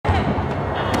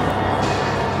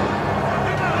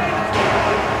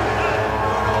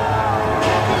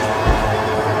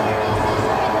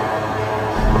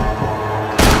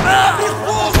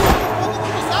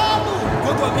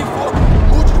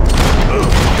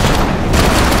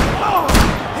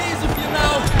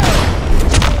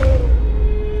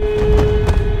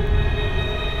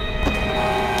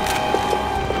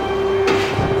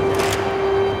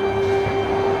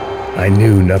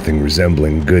nothing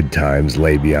resembling good times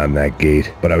lay beyond that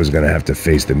gate, but I was gonna have to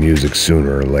face the music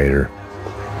sooner or later.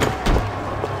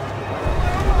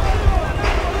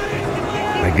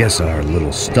 I guess our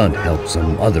little stunt helped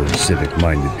some other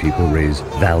civic-minded people raise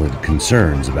valid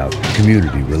concerns about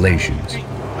community relations.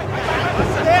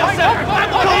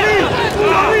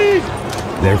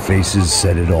 Their faces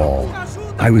said it all.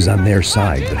 I was on their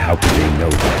side, but how could they know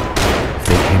that? If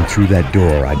they came through that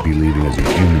door, I'd be leaving as a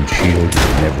human shield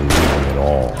and never leaving at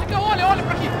all.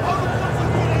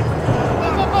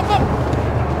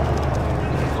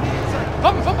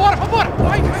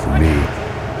 Luckily for me,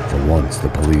 for once the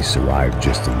police arrived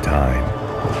just in time.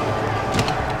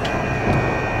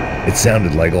 It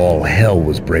sounded like all hell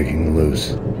was breaking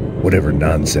loose. Whatever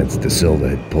nonsense Da Silva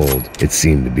had pulled, it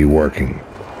seemed to be working.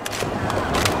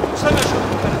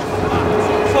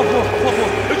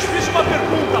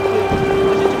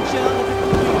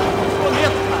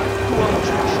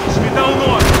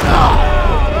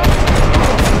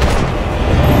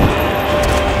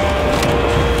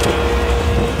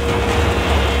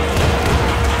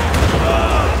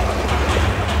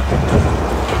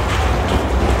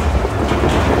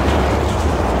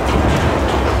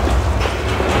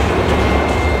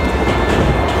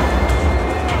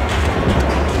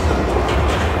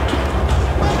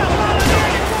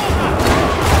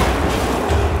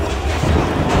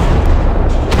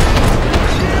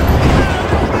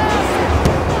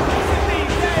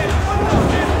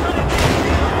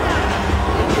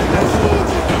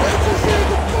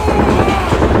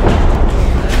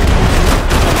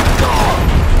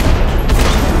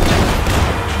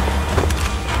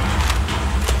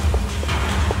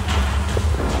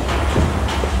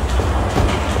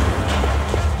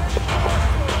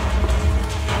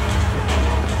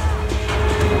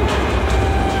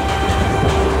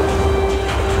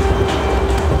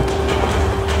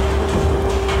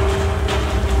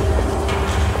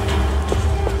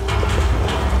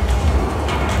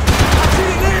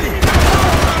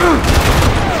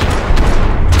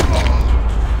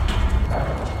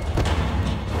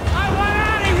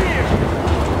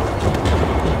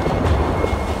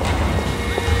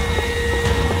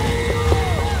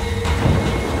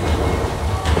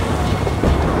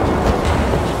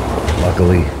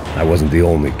 Luckily, I wasn't the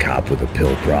only cop with a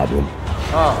pill problem.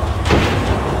 Oh,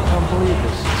 I can't believe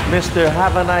this. It's Mr.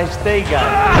 Have a Nice Day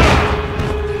guy.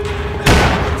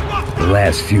 The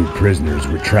last few prisoners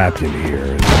were trapped in here,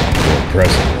 and more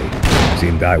impressively,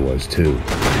 seemed I was too.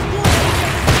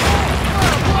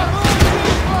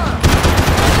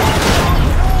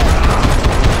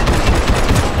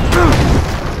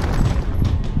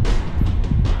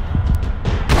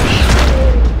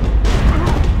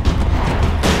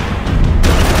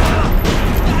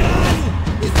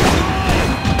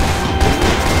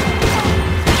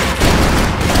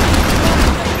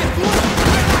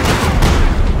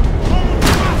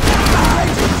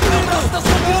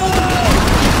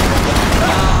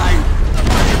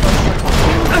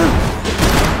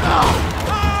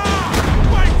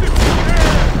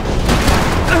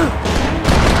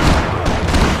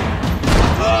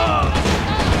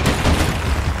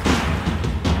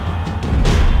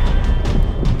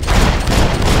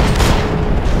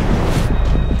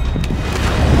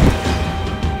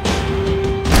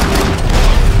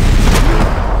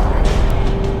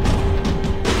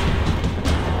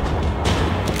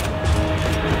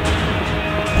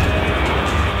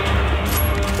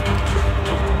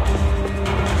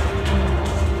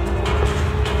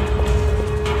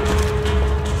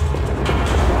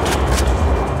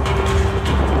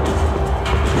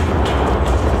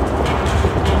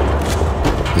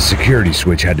 The security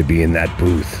switch had to be in that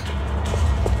booth.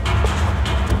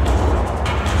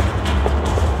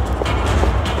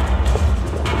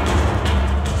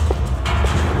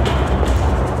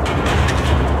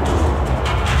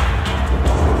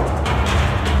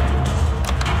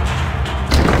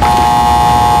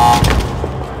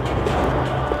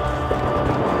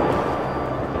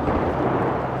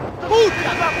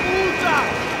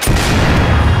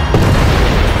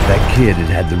 That kid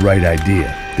had the right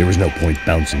idea. There was no point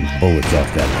bouncing bullets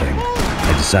off that thing.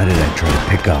 I decided I'd try to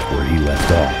pick up where he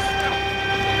left off.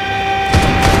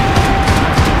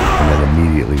 And then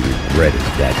immediately regretted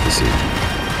that decision.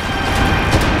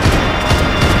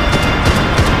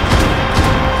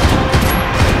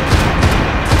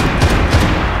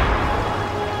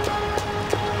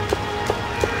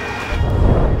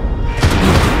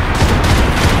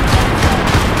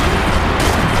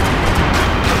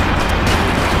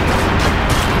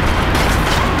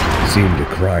 Seemed a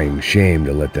crying shame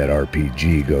to let that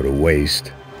RPG go to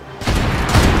waste.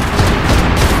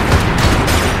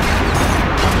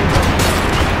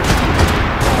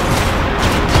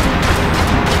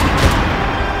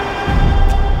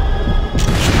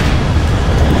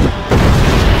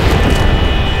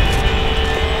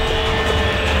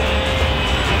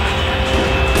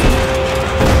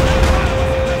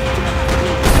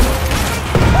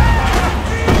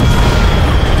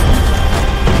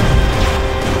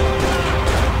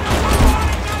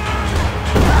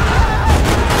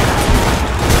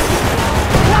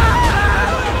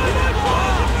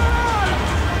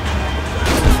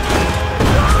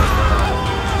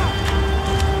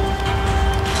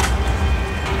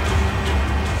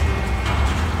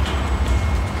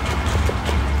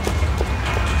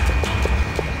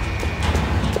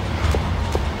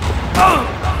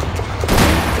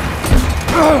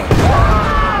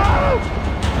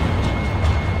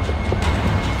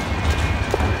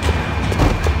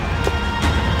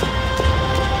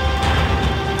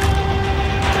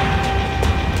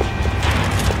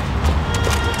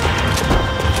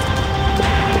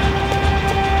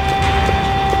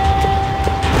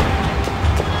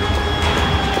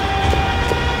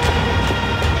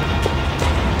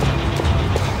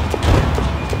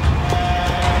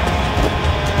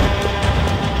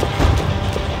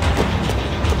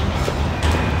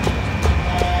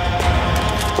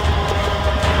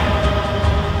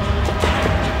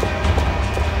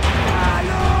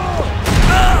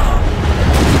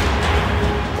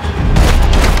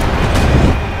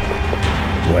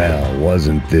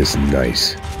 Wasn't this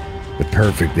nice? The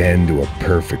perfect end to a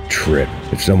perfect trip.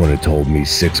 If someone had told me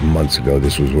 6 months ago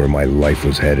this was where my life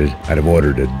was headed, I'd have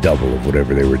ordered a double of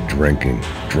whatever they were drinking,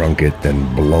 drunk it, then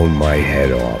blown my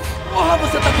head off. Porra,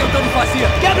 você tá tentando fazer?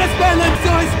 Quebra as pernas de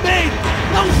seu respeito!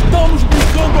 Não estamos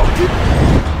brincando aqui!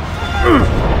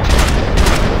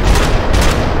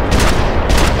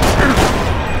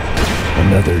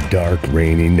 Another dark,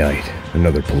 rainy night.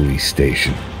 Another police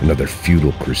station. Another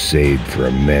futile crusade for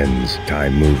amends.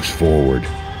 Time moves forward,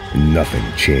 and nothing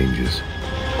changes.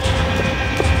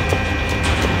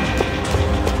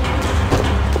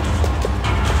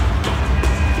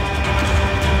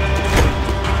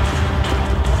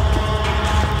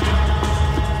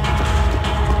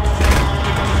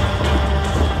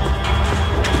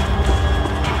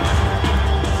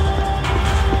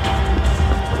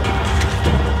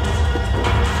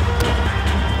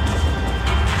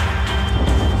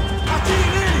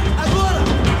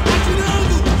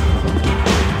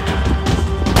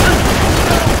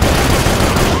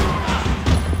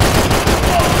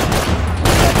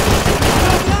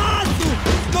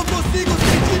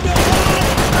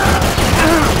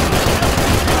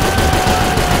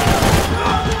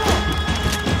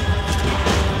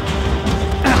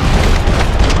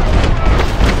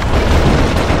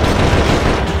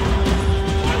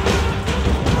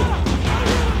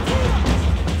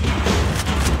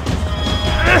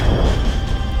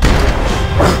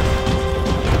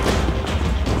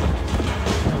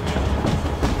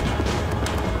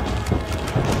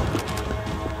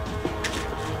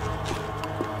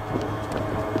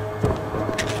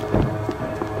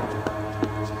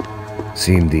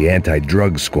 Seemed the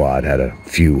anti-drug squad had a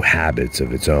few habits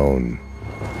of its own.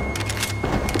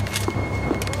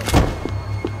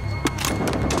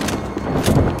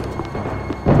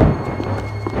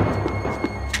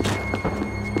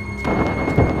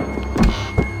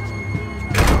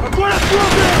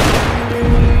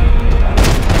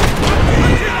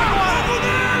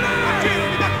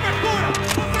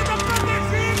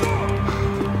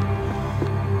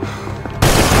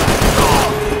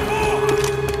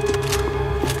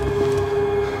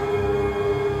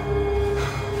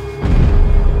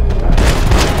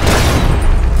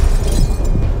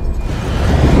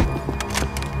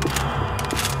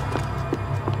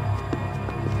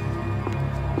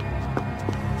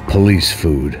 Police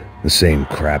food, the same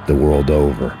crap the world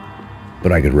over.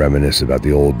 But I could reminisce about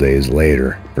the old days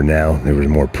later. For now, there was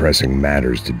more pressing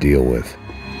matters to deal with.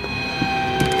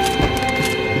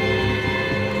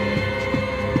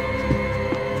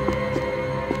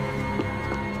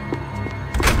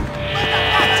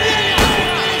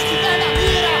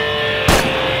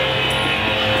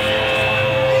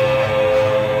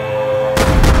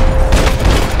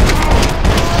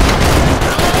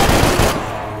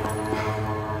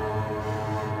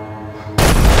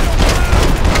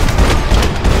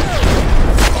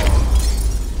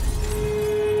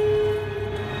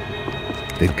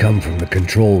 They'd come from the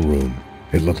control room.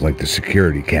 It looked like the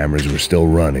security cameras were still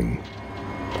running.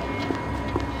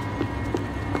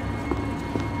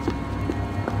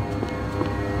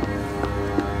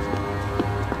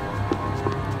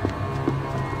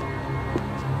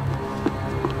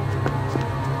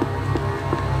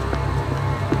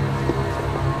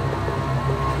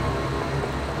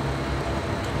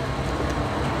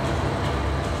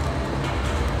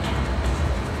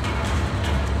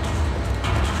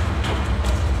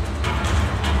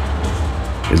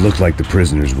 It looked like the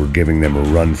prisoners were giving them a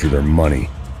run for their money.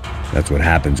 That's what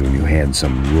happens when you hand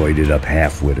some roided-up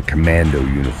halfwit a commando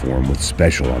uniform with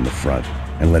special on the front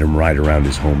and let him ride around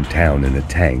his hometown in a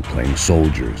tank playing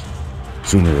soldiers.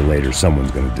 Sooner or later,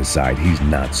 someone's going to decide he's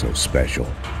not so special.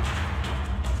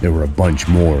 There were a bunch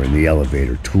more in the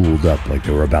elevator, tooled up like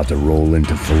they were about to roll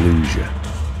into Fallujah.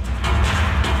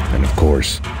 And of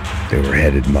course, they were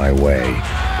headed my way.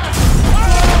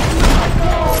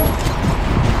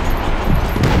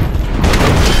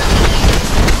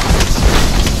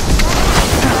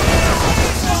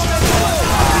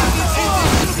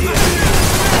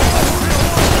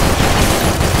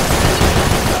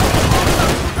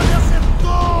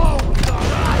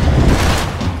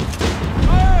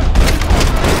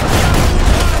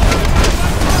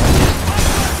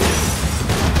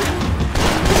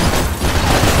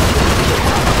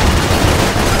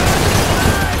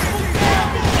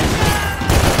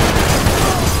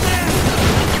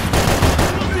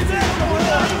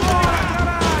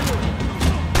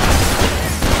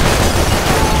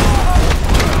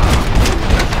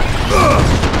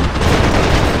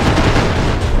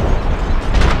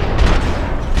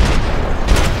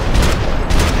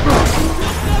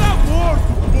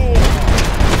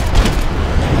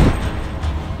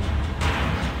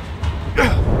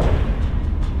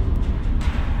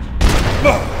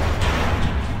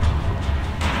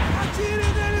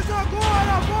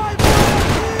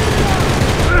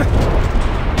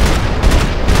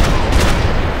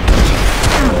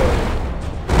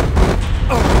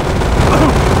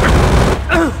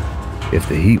 If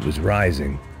the heat was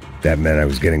rising, that meant I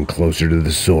was getting closer to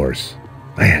the source.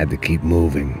 I had to keep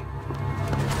moving.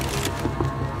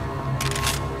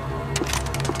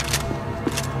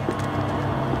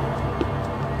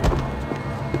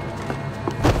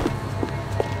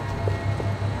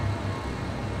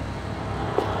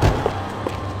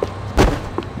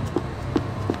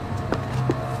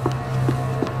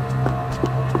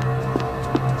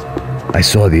 I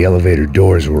saw the elevator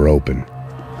doors were open.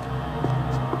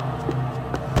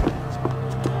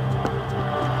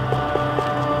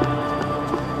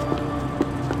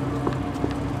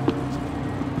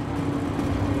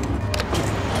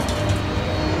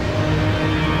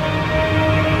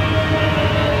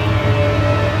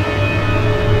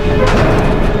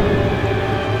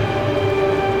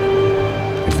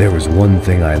 If there was one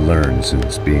thing I learned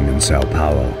since being in Sao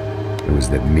Paulo, it was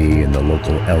that me and the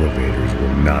local elevators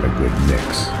were not a good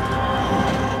mix.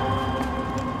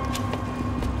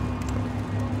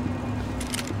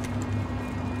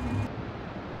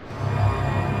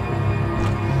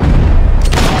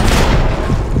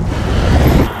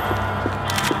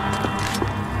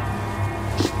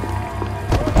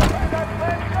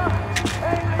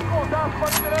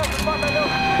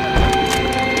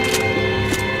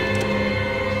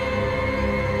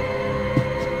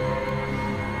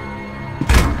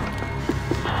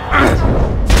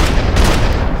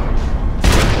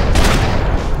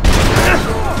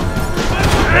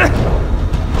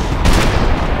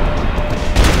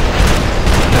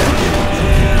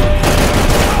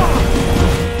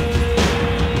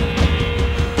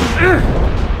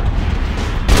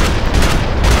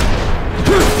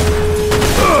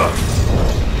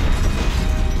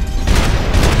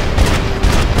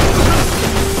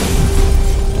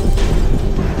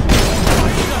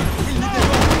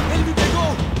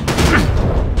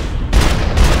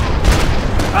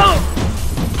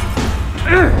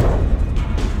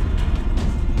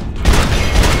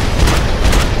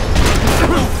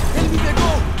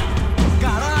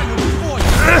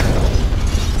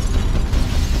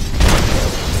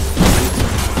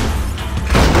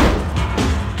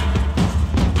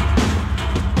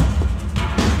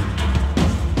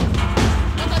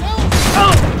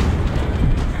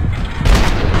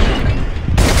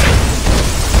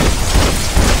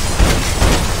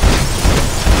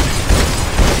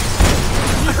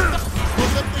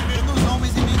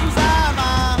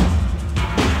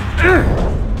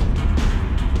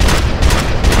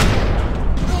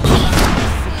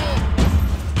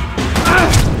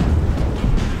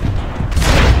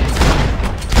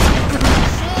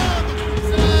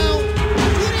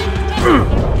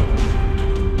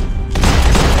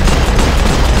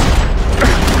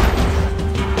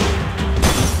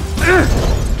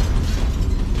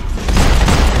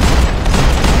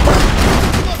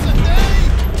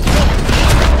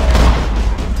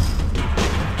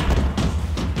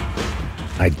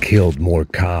 I'd killed more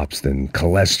cops than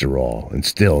cholesterol, and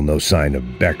still no sign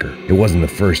of Becker. It wasn't the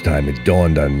first time it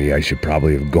dawned on me I should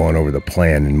probably have gone over the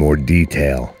plan in more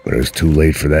detail, but it was too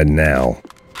late for that now.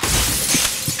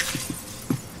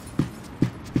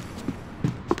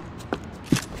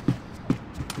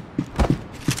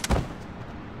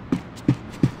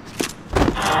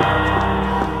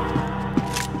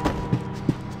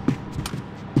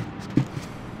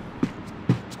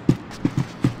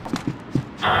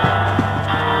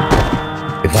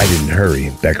 If I didn't hurry,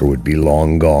 Becker would be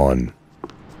long gone.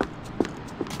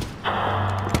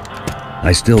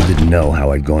 I still didn't know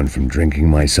how I'd gone from drinking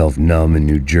myself numb in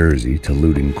New Jersey to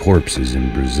looting corpses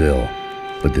in Brazil.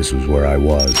 But this was where I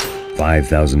was,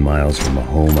 5,000 miles from a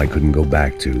home I couldn't go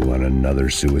back to, on another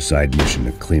suicide mission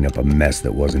to clean up a mess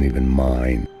that wasn't even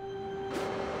mine.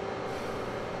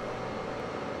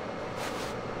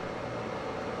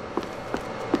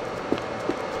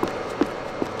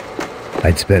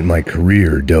 I'd spent my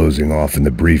career dozing off in the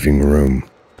briefing room.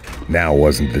 Now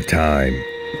wasn't the time.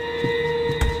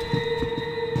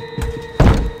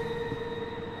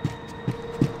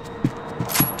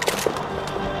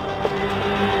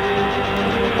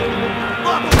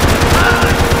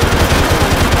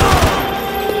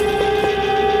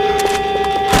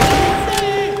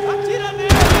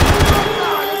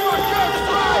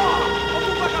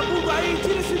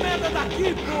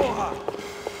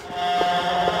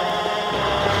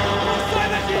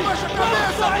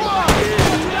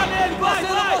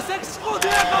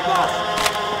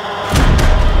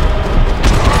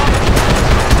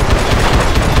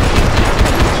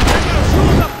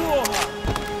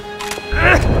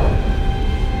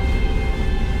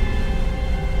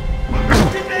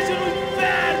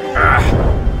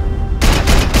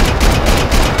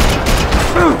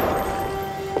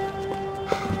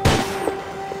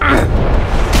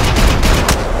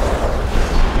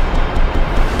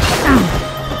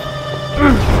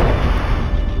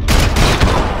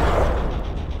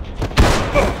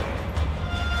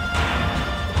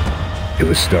 It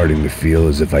was starting to feel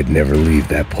as if I'd never leave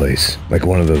that place. Like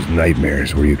one of those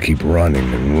nightmares where you keep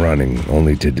running and running,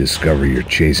 only to discover you're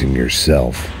chasing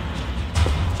yourself.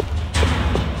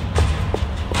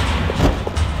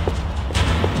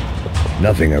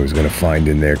 Nothing I was going to find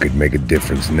in there could make a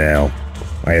difference now.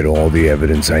 I had all the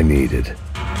evidence I needed.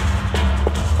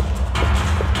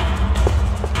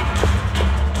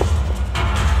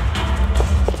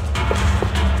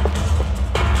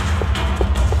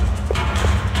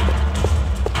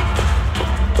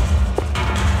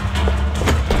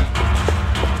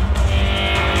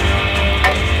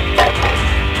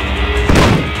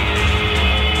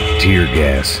 Tear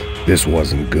gas. This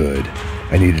wasn't good.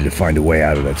 I needed to find a way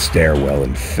out of that stairwell,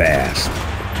 and fast.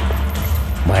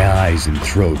 My eyes and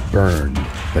throat burned,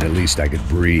 but at least I could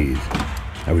breathe.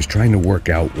 I was trying to work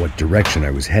out what direction I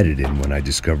was headed in when I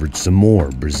discovered some more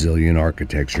Brazilian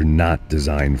architecture not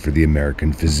designed for the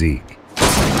American physique.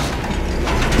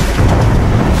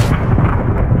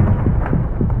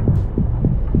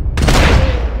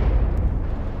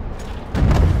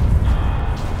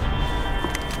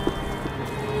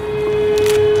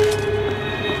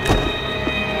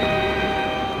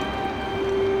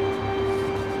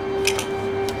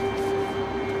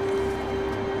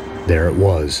 There it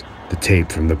was, the tape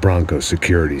from the Bronco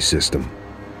security system.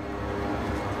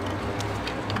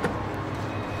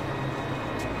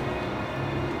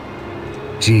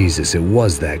 Jesus, it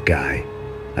was that guy.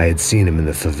 I had seen him in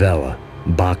the favela,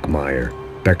 Bachmeyer,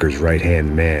 Becker's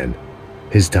right-hand man.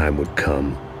 His time would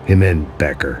come, him and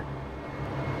Becker.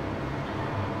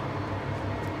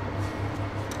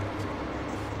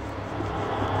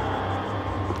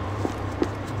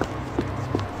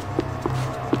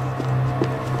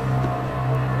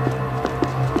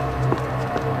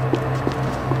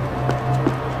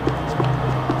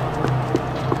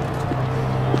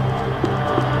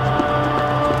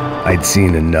 I'd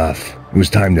seen enough. It was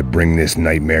time to bring this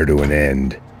nightmare to an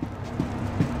end.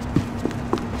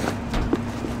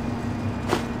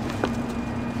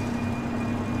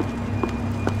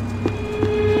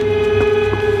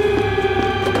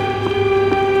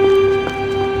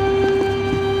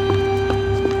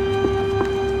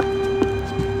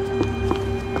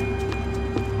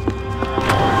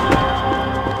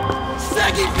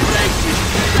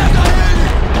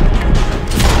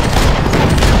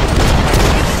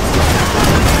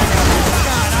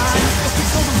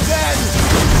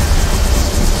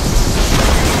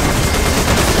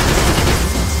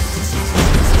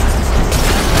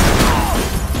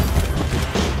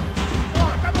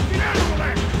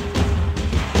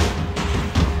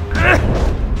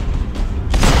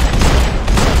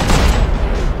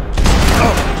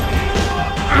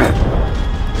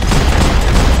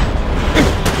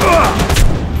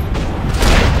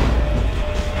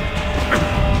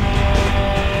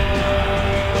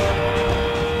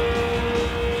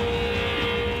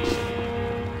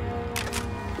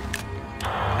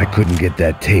 I couldn't get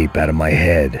that tape out of my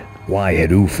head. Why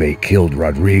had Ufe killed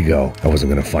Rodrigo? I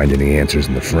wasn't going to find any answers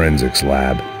in the forensics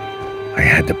lab. I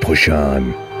had to push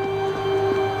on.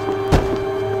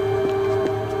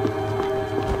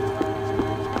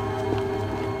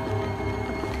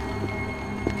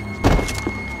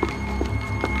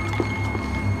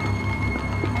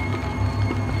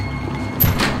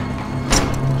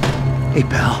 Hey,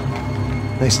 pal.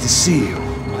 Nice to see you.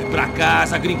 Vai pra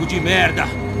casa, gringo de merda!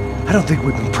 I don't think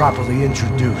we've been properly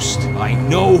introduced. I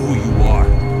know who you are.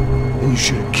 And you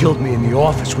should have killed me in the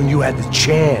office when you had the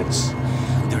chance.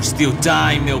 There's still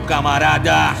time, meu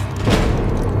camarada!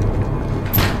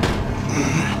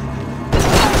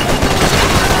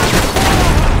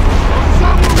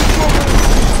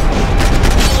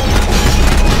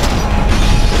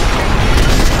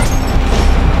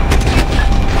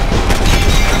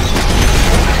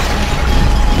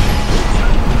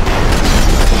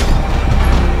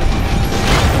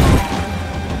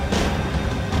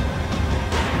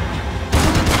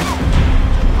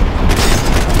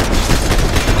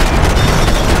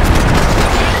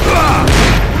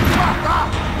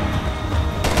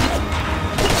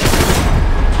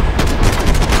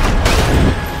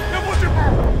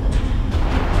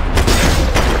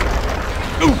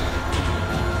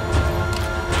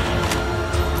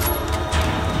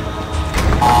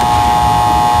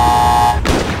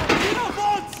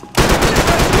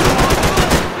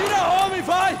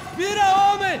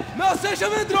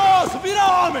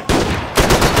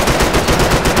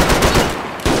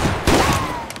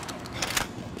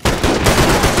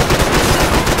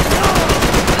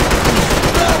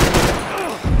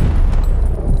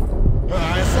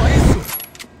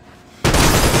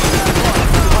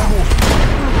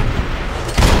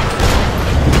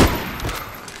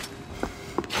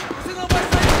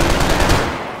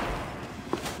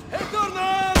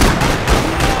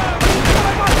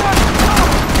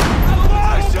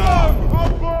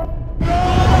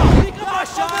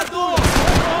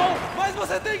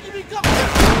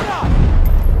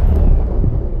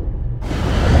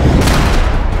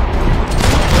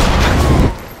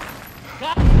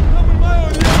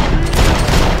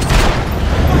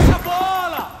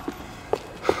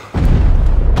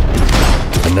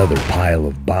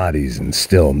 of bodies and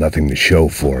still nothing to show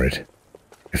for it.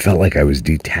 It felt like I was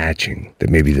detaching, that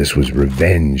maybe this was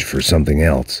revenge for something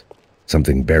else,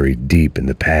 something buried deep in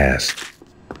the past.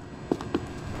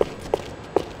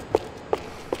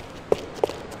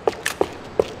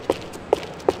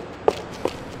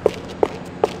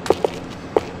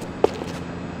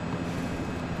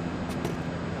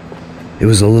 It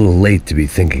was a little late to be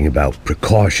thinking about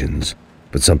precautions,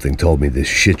 but something told me this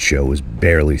shit show was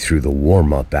barely through the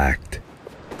warm-up act.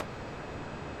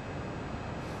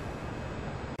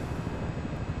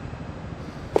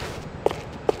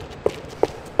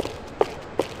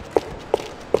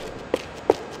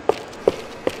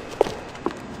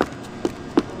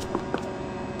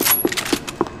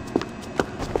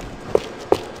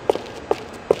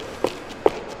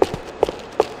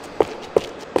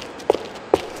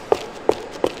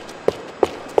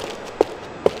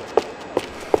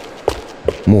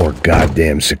 More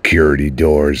goddamn security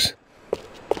doors.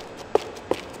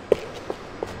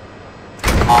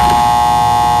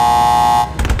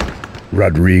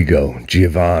 Rodrigo,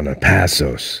 Giovanna,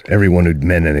 Passos, everyone who'd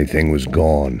meant anything was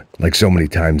gone. Like so many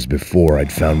times before,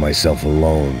 I'd found myself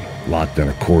alone, locked on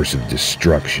a course of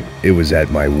destruction. It was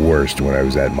at my worst when I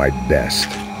was at my best.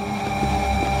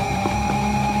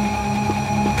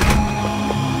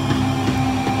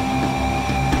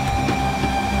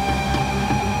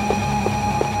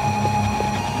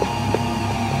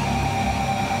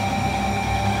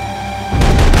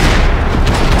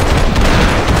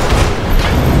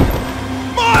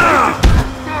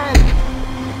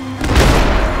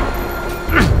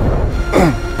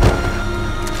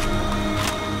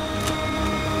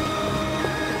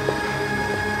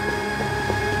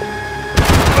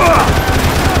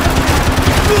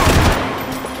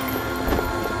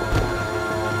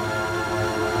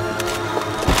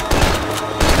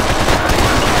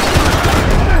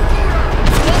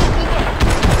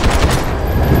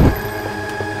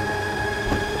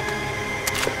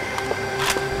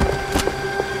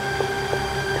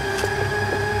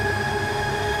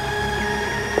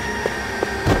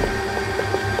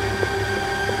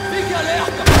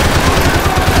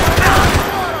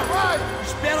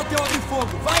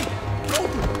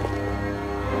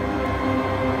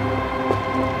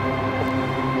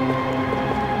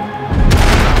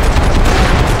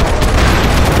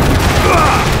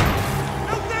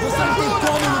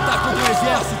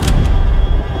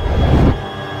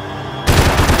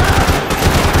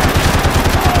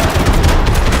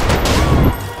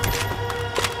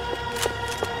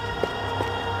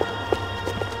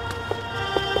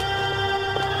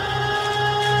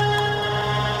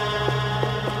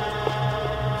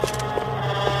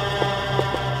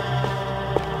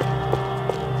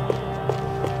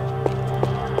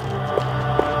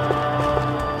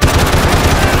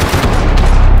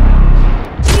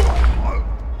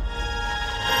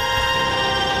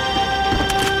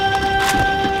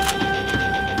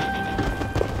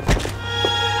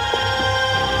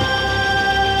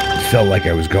 Felt like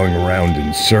I was going around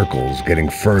in circles, getting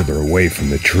further away from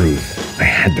the truth. I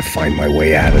had to find my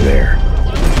way out of there.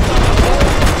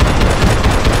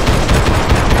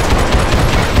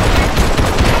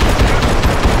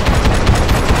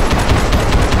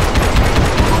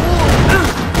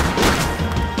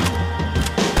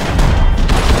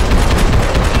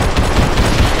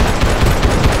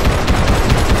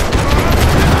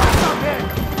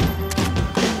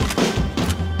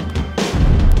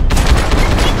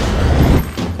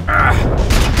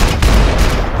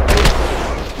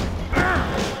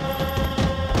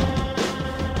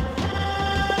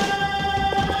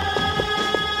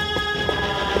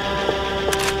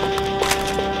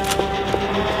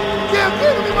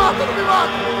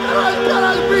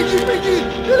 Caralho, prendi!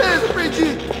 Beleza, prendi!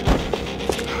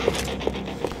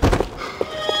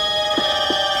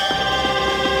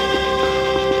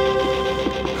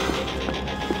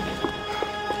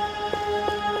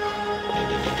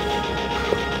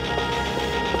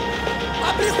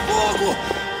 Abre fogo!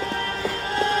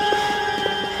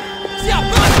 Se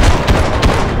abaixa!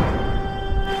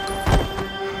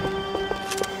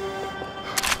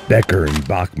 Becker and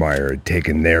Bachmeyer had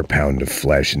taken their pound of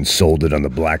flesh and sold it on the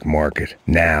black market.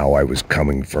 Now I was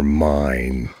coming for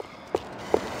mine.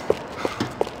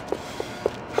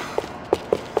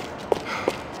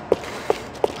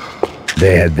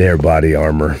 They had their body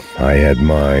armor. I had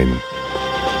mine.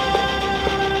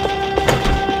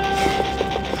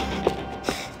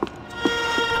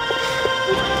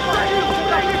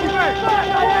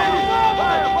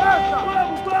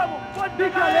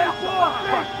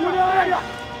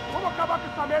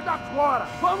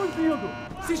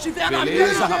 Se estiver na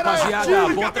mesa,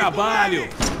 rapaziada, bom trabalho!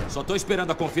 Só tô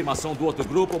esperando a confirmação do outro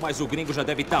grupo, mas o gringo já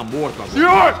deve estar morto agora.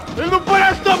 Senhor! Ele não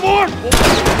parece estar morto!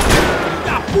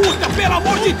 Da puta, pelo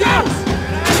amor de Deus!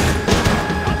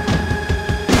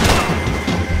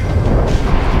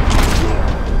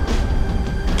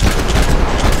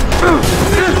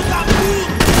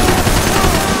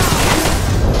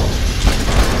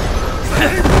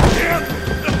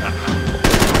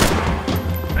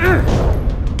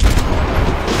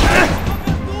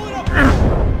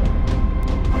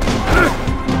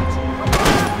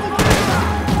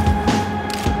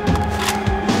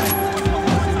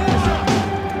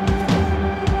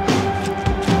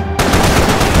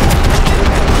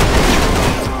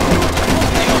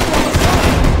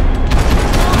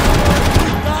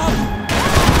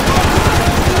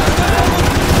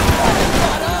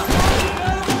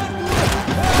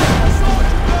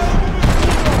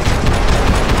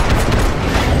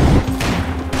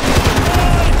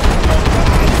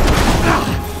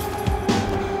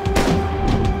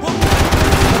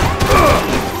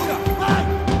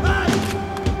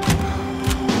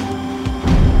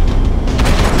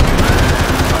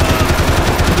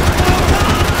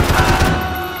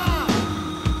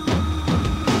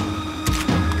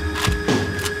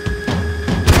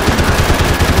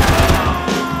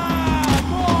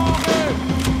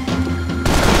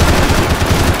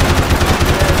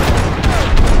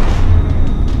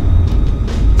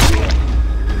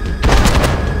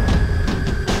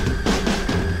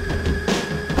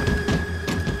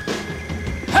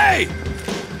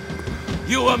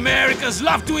 You Americans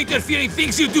love to interfere in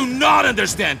things you do not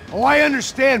understand. Oh, I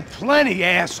understand plenty,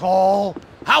 asshole.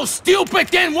 How stupid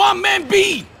can one man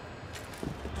be?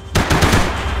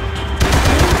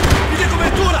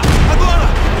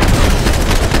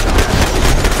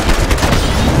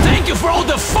 Thank you for all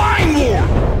the fine war.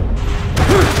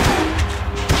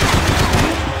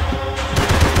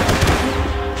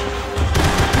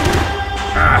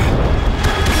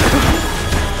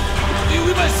 Do you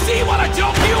even see what a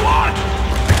joke you are?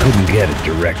 I couldn't get a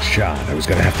direct shot. I was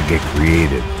gonna have to get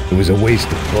creative. It was a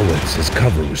waste of bullets. His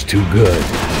cover was too good.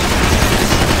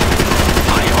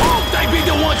 I hoped I'd be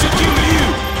the one to kill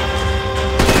you.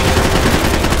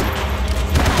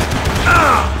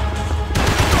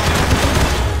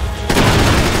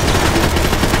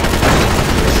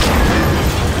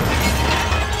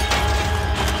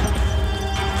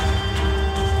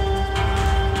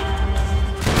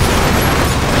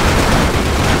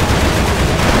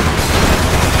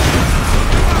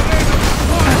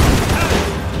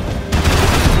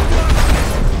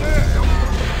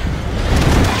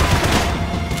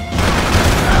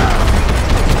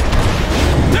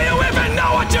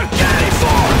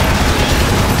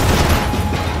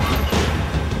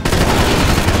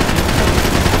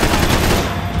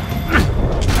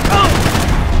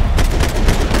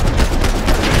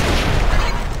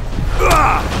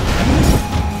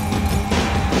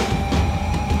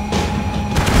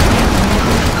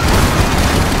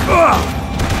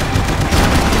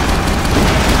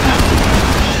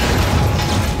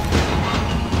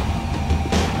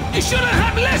 You shouldn't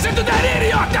have listened to that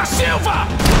idiot, Da Silva!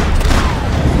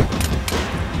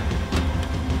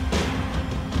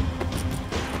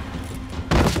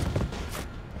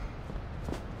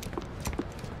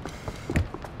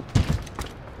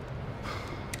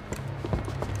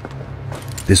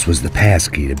 This was the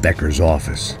passkey to Becker's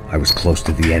office. I was close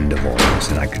to the end of all this,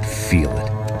 and I could feel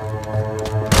it.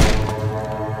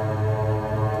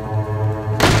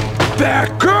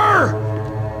 Becker!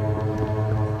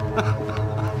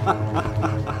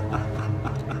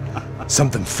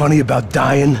 Something funny about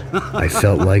dying? I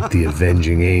felt like the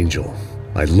avenging angel.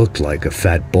 I looked like a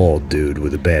fat bald dude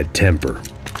with a bad temper.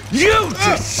 You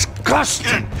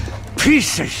disgusting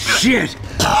piece of shit!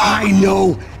 I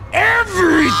know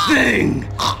everything!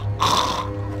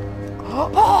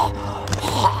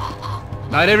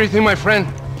 Not everything, my friend.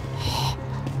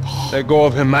 Let go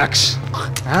of him, Max.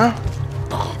 Huh?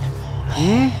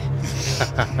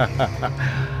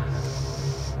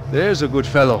 There's a good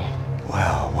fellow.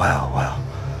 Well.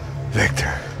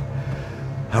 Victor,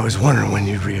 I was wondering when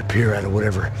you'd reappear out of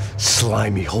whatever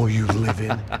slimy hole you live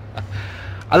in.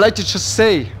 I'd like to just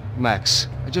say, Max,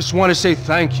 I just want to say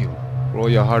thank you for all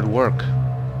your hard work,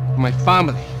 for my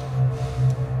family,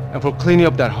 and for cleaning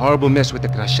up that horrible mess with the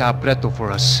Crachá Preto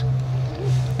for us.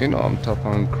 You know I'm tough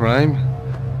on crime.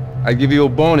 I give you a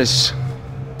bonus,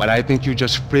 but I think you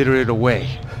just fritter it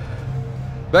away.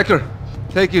 Becker,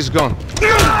 take his gun.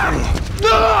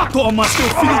 Toma, seu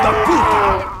filho da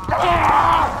puta!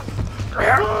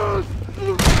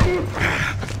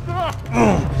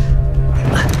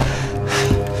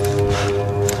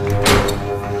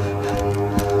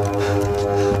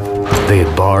 They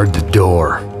had barred the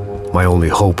door. My only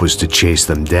hope was to chase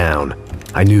them down.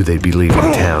 I knew they'd be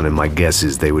leaving town, and my guess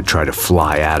is they would try to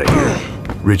fly out of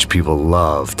here. Rich people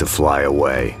love to fly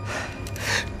away.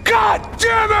 God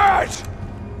damn it!